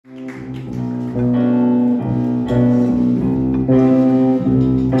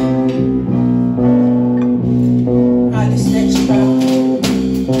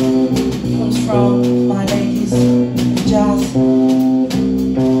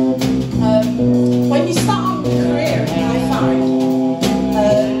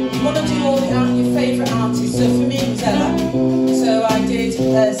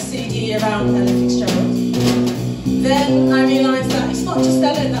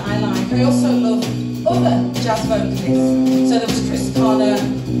that I like. I also love other jazz vocalists. So there was Chris Connor,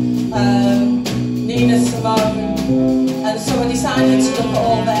 Nina Simone, and so I decided to look at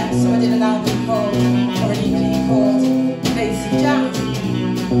all them. So I did an album called, or an EP called Basic Jazz.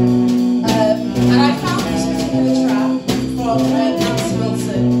 And I found this particular track from Nancy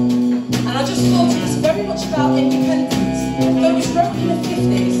Wilson, and I just thought it was very much about independence. Though it was wrote in the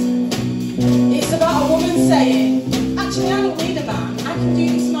 50s, it's about a woman saying, actually I don't need a man, I can do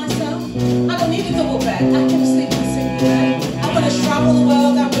this myself. I don't need a double bed, I can sleep in a single bed. I'm going to travel the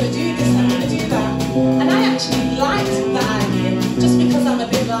world, I'm going to do this, I'm going to do that. And I actually liked that idea, just because I'm a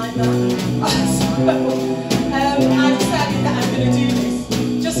bit like that. So, I decided that I'm going to do this,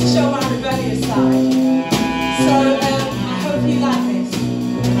 just to show my rebellious side. So I hope you like this.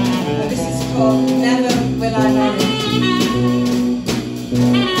 This is called Never Will I Marry.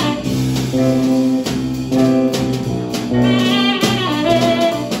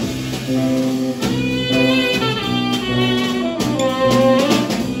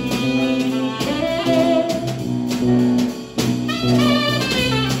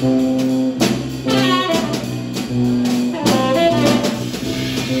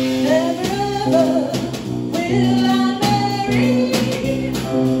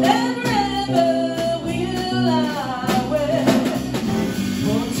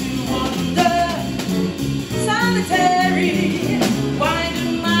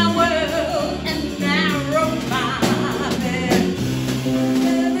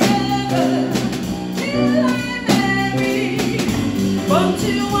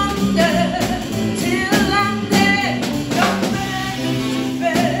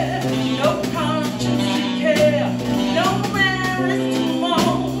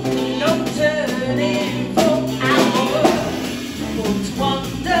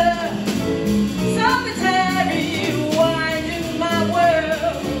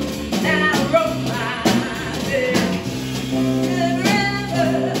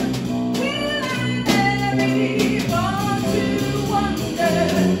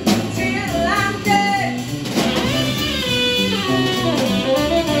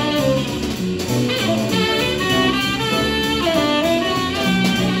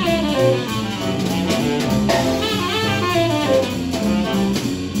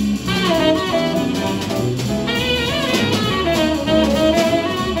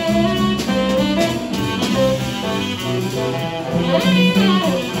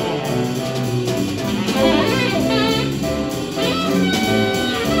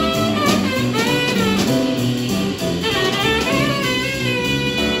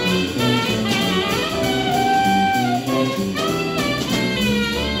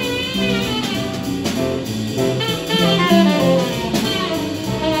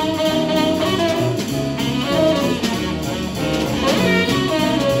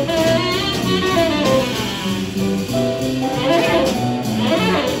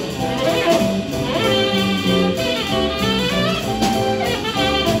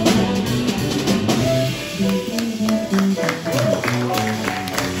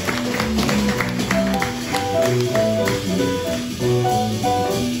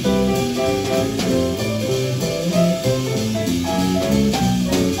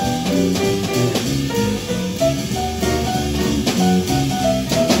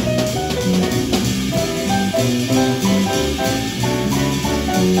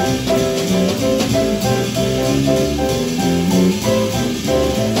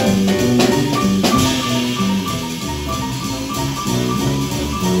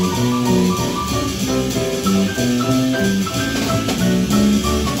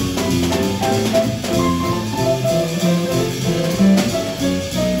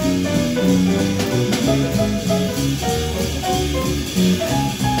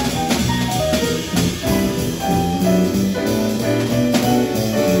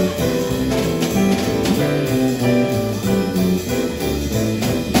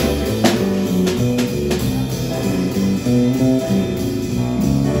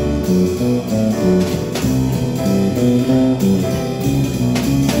 Thank you.